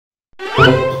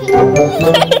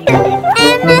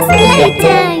Emma's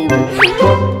Playtime.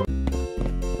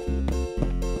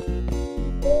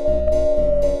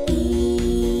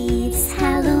 It's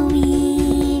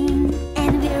Halloween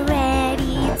and we're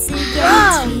ready to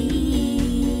get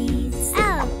treats.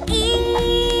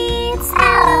 It's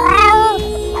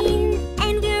Halloween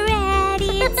and we're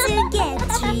ready to get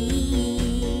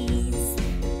treats.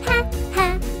 Ha ha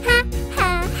ha ha!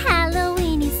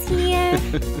 Halloween is here.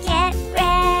 Get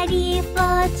ready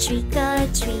for trick or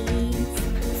treats.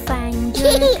 Find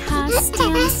your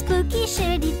costume, spooky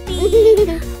should it be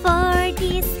for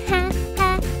this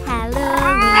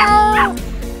Halloween.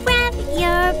 Grab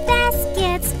your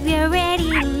baskets, we're ready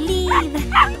to leave.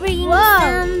 Ring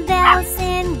some bells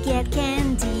and get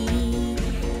candy.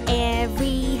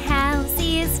 Every house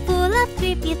is full of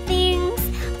creepy things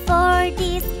for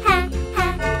this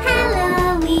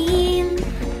Halloween.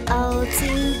 All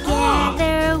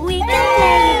together we can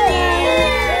play a game.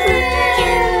 Who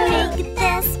can make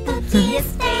the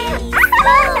spookiest face?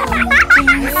 You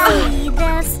can see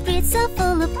the streets so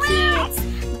full of kids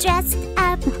dressed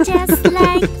up just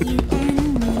like you and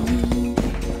me.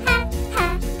 Ha ha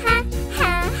ha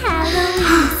ha!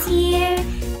 Halloween's here.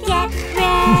 Get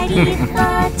ready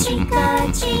for trick or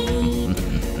treat.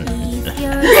 If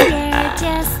you're scared,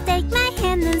 just take my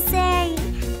hand and say,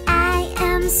 I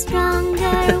am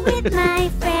stronger with my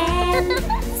friend.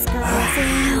 Skulls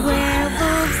and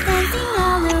werewolves dancing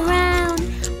all around.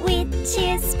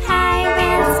 Witches,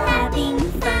 pirates having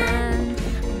fun.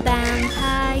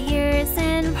 Vampires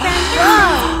and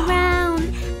Frankenstein round.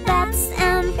 Bats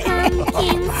and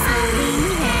pumpkins holding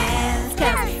hands.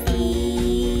 'Cause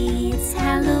it's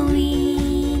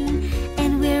Halloween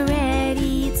and we're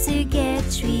ready to get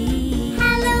treats.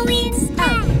 Halloween's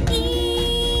up.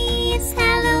 It's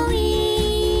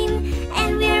Halloween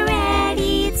and we're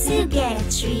ready to get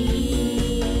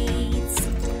treats.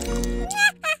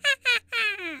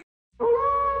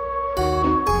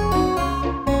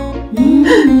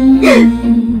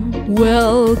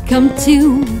 Welcome to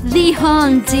the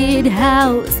haunted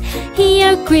house.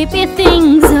 Here creepy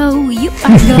things, oh, you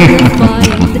are gonna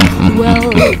find.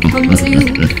 Welcome to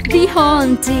the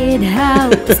haunted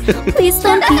house. Please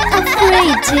don't be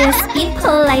afraid, just be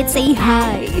polite, say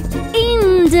hi.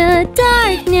 In the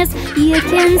darkness you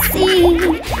can see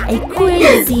a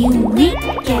crazy,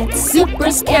 wicked,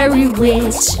 super scary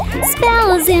witch.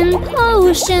 Spells and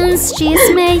potions she's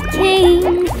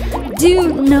making.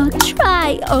 Do not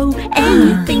try, oh,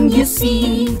 anything you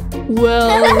see.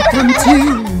 Welcome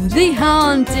to the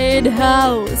haunted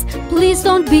house. Please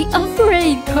don't be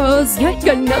afraid, 'cause you're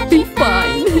gonna be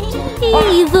fine.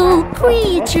 Evil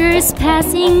creatures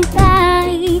passing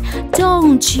by.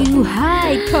 Don't you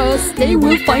hide, 'cause they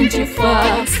will find you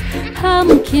fast.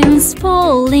 Pumpkins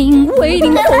falling,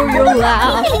 waiting for your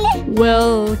laugh.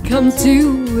 Welcome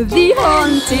to the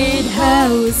haunted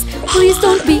house. Please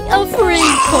don't be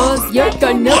afraid, 'cause you're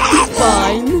gonna be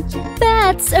fine.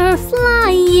 Bats are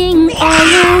flying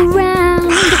all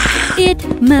around. It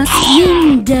must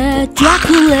mean that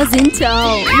Dracula's in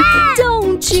town.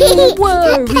 Don't you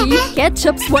worry,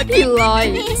 ketchup's what he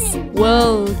likes.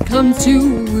 Welcome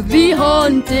to the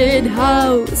haunted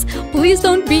house. Please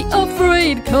don't be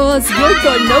afraid, 'cause you're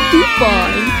gonna be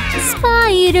fine.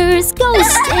 Spiders,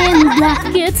 ghosts, and black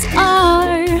cats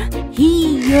are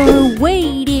here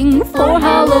waiting for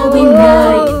Halloween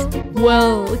night.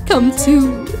 Welcome to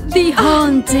the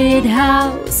haunted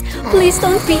house. Please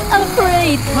don't be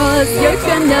afraid, 'cause you're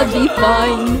gonna be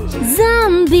fine.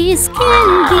 Zombies can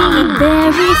be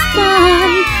very fun,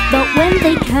 but when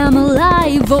they come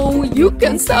alive, oh, you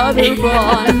can start a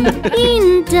run.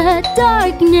 In the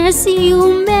darkness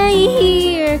you may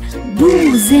hear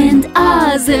boos and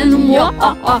ahs and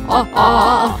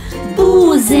wah-ah-ah-ah.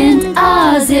 Boos and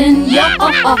ahs and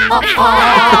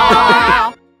yeah-ah-ah-ah.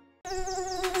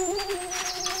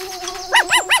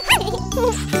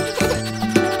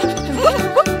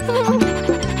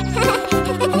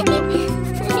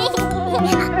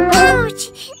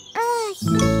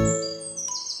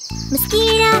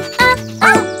 Mosquito, oh,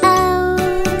 oh, oh.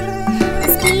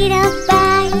 Mosquito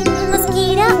bite,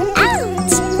 mosquito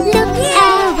out. Look, a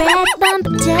red bump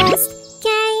just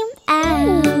came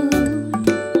out.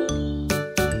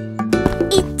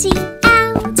 Itchy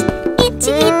out,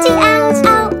 itchy, itchy out.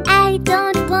 Oh, I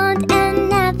don't want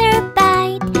another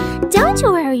bite. Don't you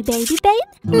worry, baby babe.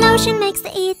 Lotion makes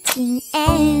the itching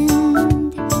end.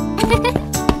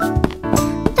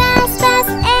 Fast, fast,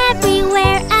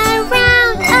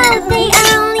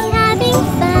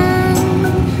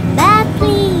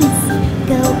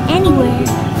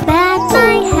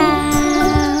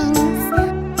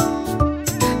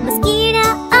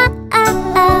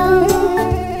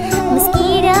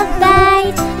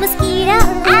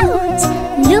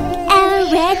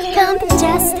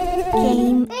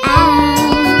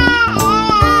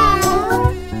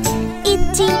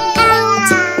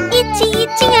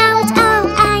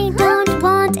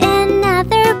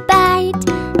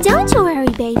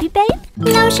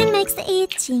 likes the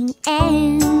itching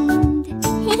end.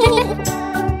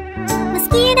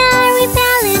 Mosquito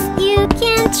repellent you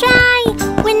can try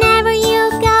whenever you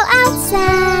go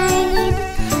outside.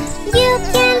 You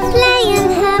can play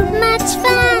and have much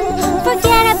fun.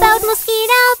 Forget about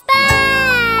mosquito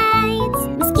bites.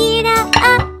 Mosquito,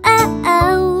 oh, oh,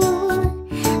 oh.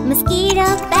 Mosquito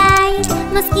bite,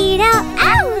 mosquito,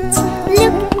 ouch!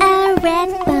 Look, a red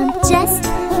bump just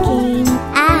came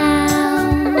out.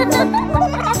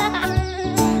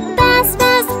 Buzz,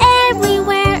 buzz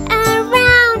everywhere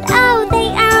around. Oh, they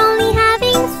are only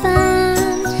having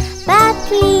fun. But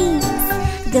please,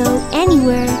 go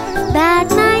anywhere but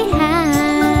my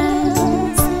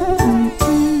house.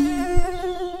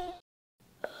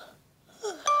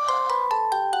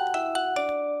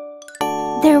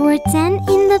 There were 10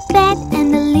 in the bed,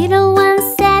 and the little one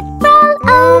said, roll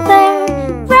over,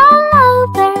 roll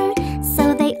over.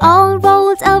 So they all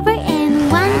rolled over and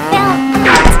one fell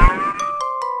out.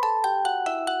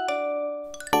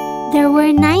 There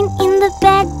were 9 in the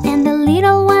bed, and the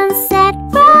little one said,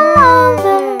 roll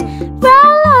over,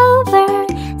 roll over.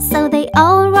 So they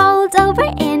all rolled over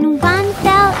and one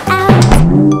fell out.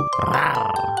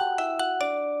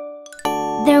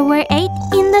 There were 8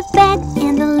 in the bed,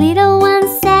 and the little one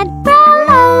said, roll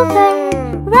over,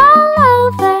 roll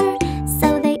over.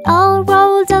 So they all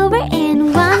rolled over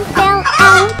and one fell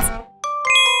out.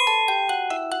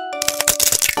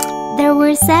 There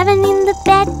were 7 in the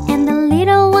bed, and the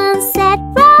little one said,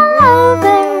 roll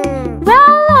over,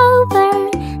 roll over.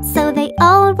 So they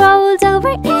all rolled over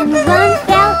and one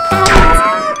fell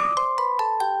out.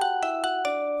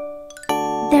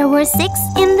 There were 6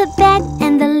 in the bed,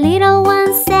 and the little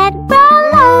one said,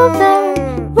 roll over,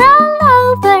 roll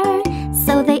over.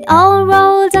 So they all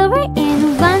rolled over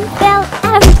and one fell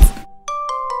out.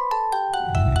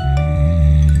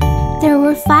 There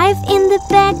were 5 in the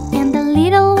bed, and the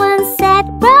little one said,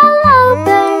 roll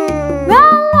over,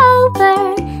 roll over.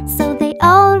 So they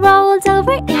all rolled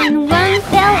over and one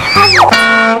fell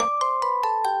out.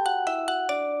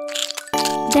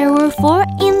 There were 4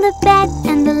 in the bed,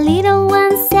 and the little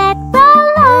one said,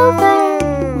 roll over,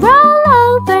 roll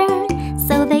over.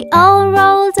 So they all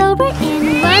rolled over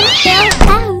and one fell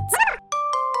out.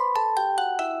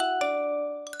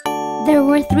 There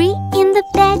were 3 in the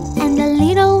bed, and the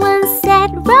little one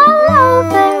said, roll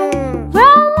over,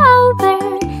 roll over.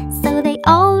 So they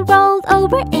all rolled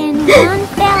over and one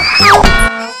fell out.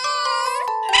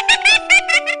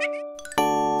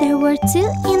 There were 2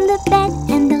 in the bed,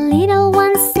 and the little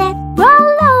one said,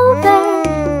 roll over,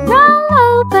 roll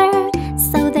over.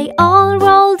 So they all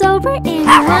rolled over and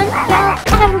one fell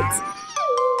out.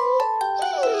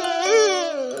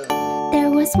 There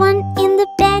was 1 in the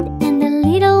bed, and the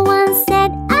little one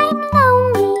said, I'm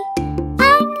lonely,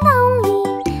 I'm lonely.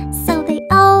 So they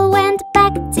all went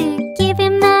back to give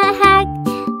him a hug.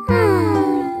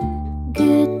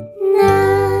 Good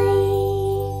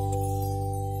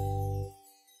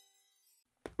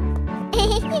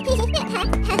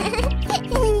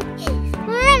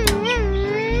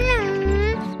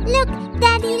Look,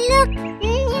 Daddy, look!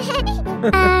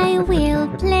 I will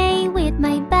play with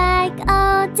my bike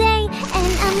all day,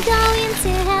 and I'm going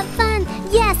to have fun.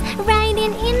 Yes,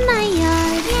 riding in my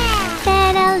yard.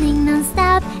 Pedaling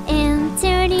non-stop and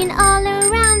turning all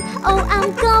around. Oh,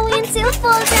 I'm going to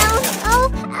fall down. Oh,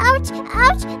 ouch,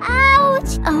 ouch,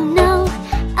 ouch. Oh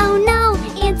no,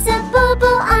 it's a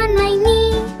bubble on my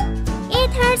knee. It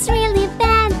hurts really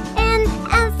bad, and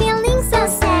I'm feeling so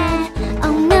sad.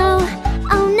 Oh no,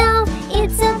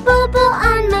 it's a bubble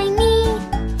on my knee.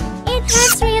 It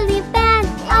hurts really bad.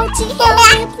 Ouchie, help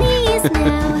me please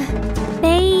now.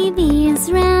 Baby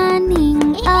is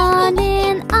running on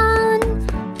and on.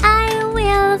 I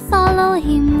will follow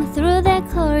him through the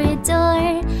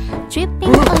corridor.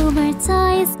 Tripping over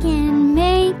toys can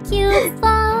make you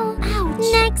fall.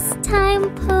 Next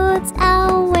time put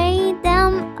away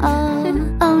them all.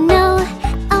 Oh no,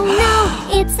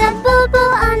 it's a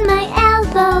bubble on my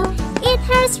elbow. It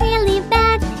hurts really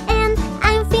bad, and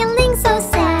I'm feeling so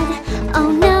sad. Oh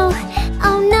no,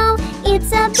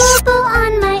 it's a bubble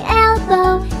on my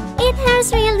elbow. It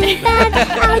hurts really bad.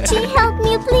 Ouchie, help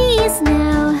me please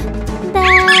now.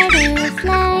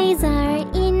 Butterflies are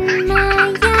in my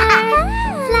yard,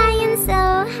 flying so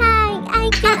high I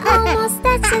can almost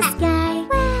touch the sky.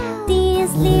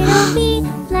 This little bee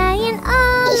flying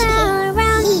all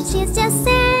around, she's just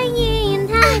saying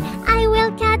hi. I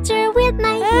will catch her with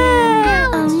my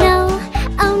hand.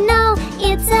 Oh no,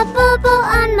 it's a bubble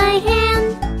on my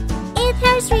hand. It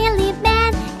hurts really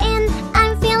bad, and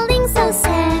I'm feeling so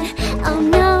sad. Oh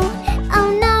no,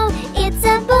 it's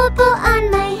a bubble on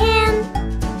my hand.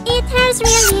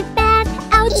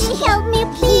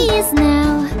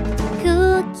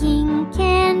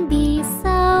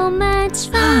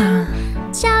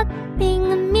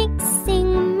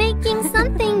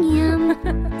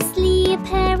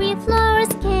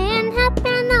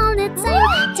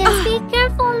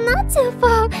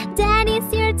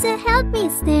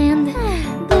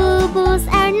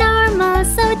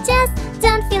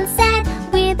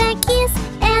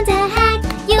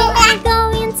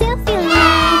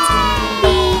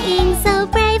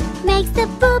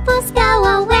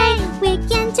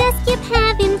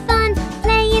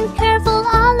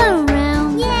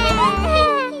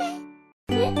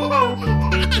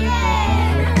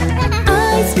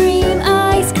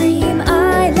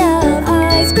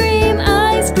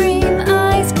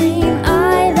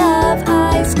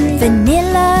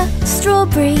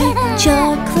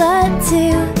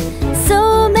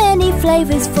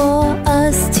 flavors for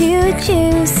us to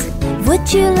choose.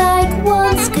 Would you like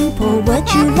one scoop or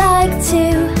would you like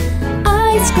two?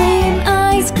 Ice cream,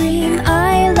 ice cream,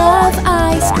 I love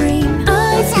ice cream.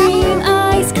 Ice cream,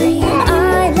 ice cream,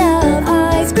 I love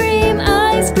ice cream.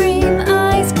 Ice cream,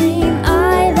 ice cream,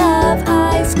 I love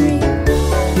ice cream.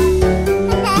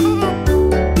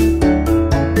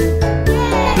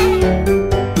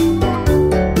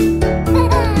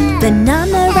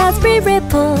 Banana, raspberry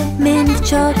ripple, mint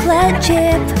chocolate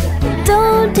chip.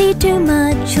 Don't eat too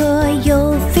much or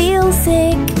you'll feel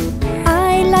sick.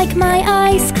 I like my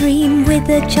ice cream with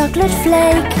a chocolate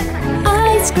flake.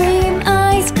 Ice cream,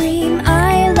 ice cream,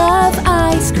 I love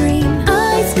ice cream.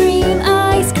 Ice cream,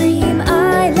 ice cream,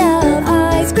 I love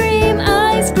ice cream.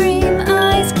 Ice cream,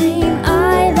 ice cream,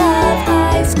 I love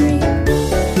ice cream.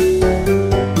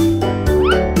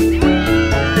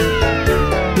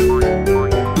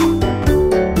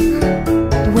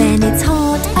 When it's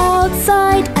hot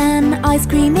outside, an ice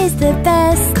cream is the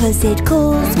best, 'cause it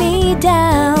cools me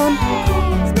down.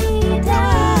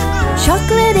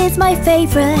 Chocolate is my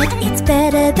favorite, it's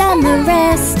better than the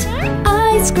rest.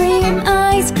 Ice cream,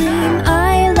 ice cream,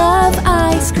 I love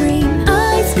ice cream.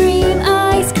 Ice cream,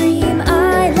 ice cream,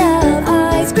 I love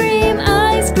ice cream.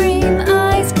 Ice cream,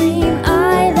 ice cream,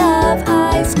 I love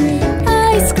ice cream.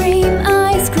 Ice cream,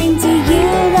 ice cream, do you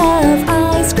love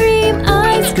ice cream?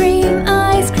 Ice cream,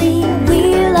 ice cream, we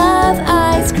love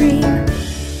ice cream.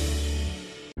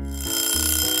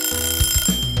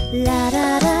 La da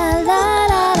da la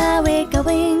la la, we're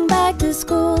going back to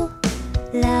school.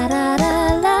 La da da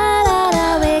la la la,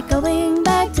 we're going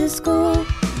back to school.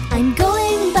 I'm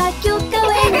going back, you're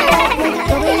going back, we're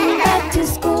going back to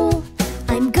school.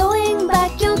 I'm going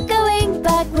back, you're going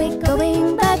back, we're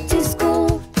going back to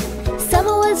school.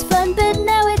 Summer was fun, but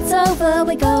now it's over,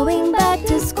 we're going back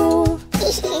to school.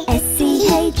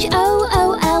 SCHOOL,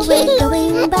 we're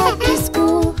going back to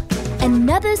school.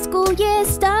 Another school year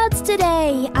starts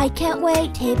today. I can't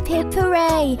wait, hip hip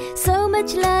hooray. So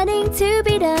much learning to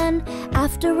be done.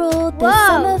 After all the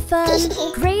summer fun,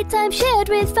 great time shared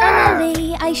with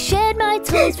family. I shared my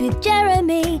toys with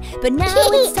Jeremy, but now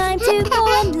it's time to go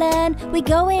and learn.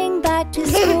 We're going back to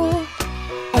school.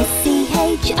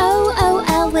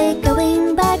 SCHOOL, we're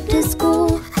going back to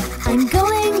school. I'm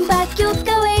going back, you're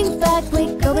going back,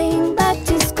 we're going back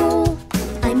to school.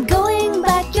 I'm going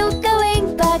back, you're going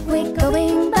back, we're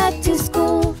going back to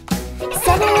school.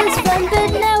 Summer was fun, but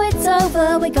now it's over,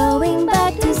 we're going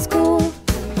back to school.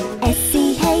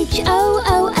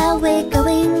 SCHOOL, we're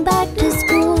going back to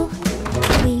school.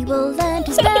 We will learn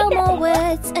to spell more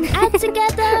words and add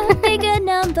together bigger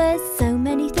numbers. So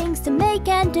many things to make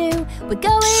and do. We're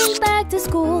going back to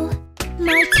school.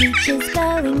 My teacher's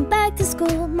going back to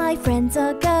school. My friends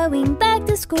are going back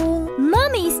to school.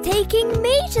 Mummy's taking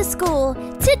me to school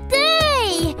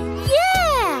today!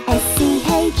 Yeah!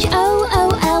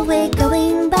 SCHOOL, we're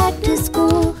going back to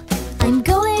school. I'm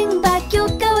going back,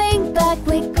 you're going back,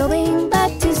 we're going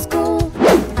back to school.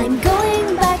 I'm going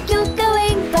back, you're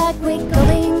going back, we're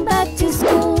going back to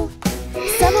school.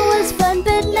 Summer was fun,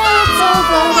 but now it's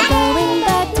over, we're going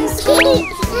back to school.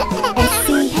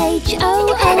 SCHOOL,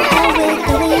 we're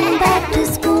going back to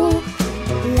school.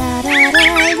 La da da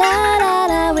la la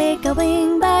la, we're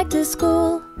going back to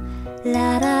school.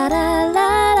 La da da la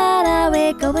la la,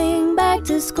 we're going back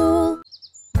to school.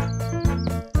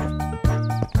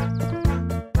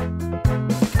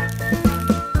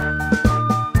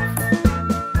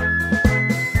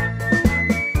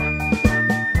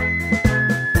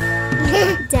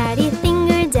 Daddy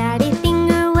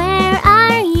finger, where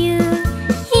are you?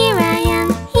 Here I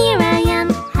am,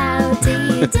 how do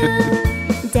you do?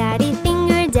 Daddy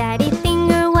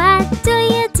finger, what do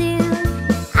you do?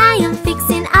 I am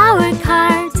fixing our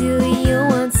car, do you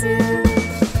want to?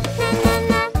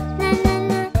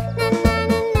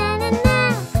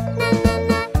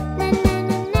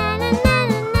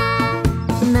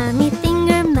 Mommy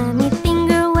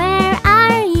finger, where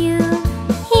are you?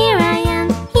 Here I am,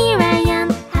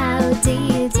 how do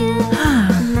you do?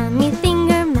 Mommy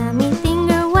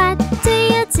finger, what do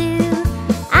you do?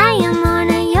 I am on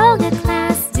a yoga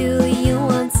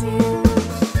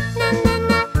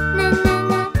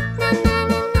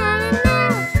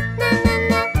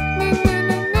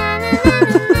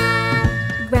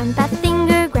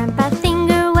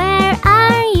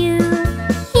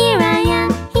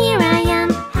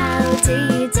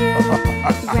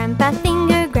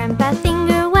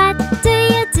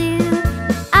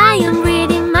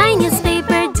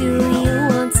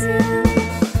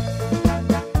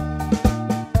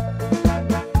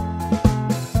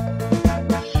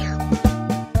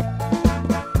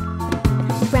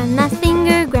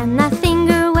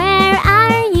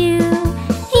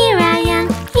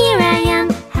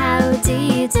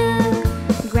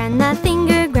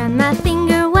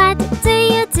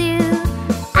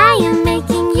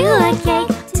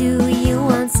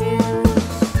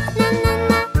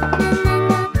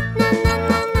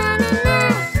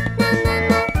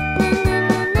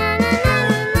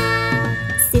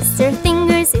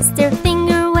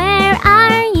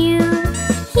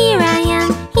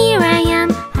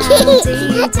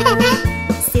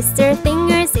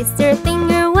Mr.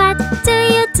 Finger, what do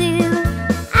you do?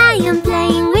 I am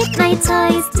playing with my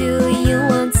toys. Do you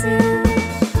want to?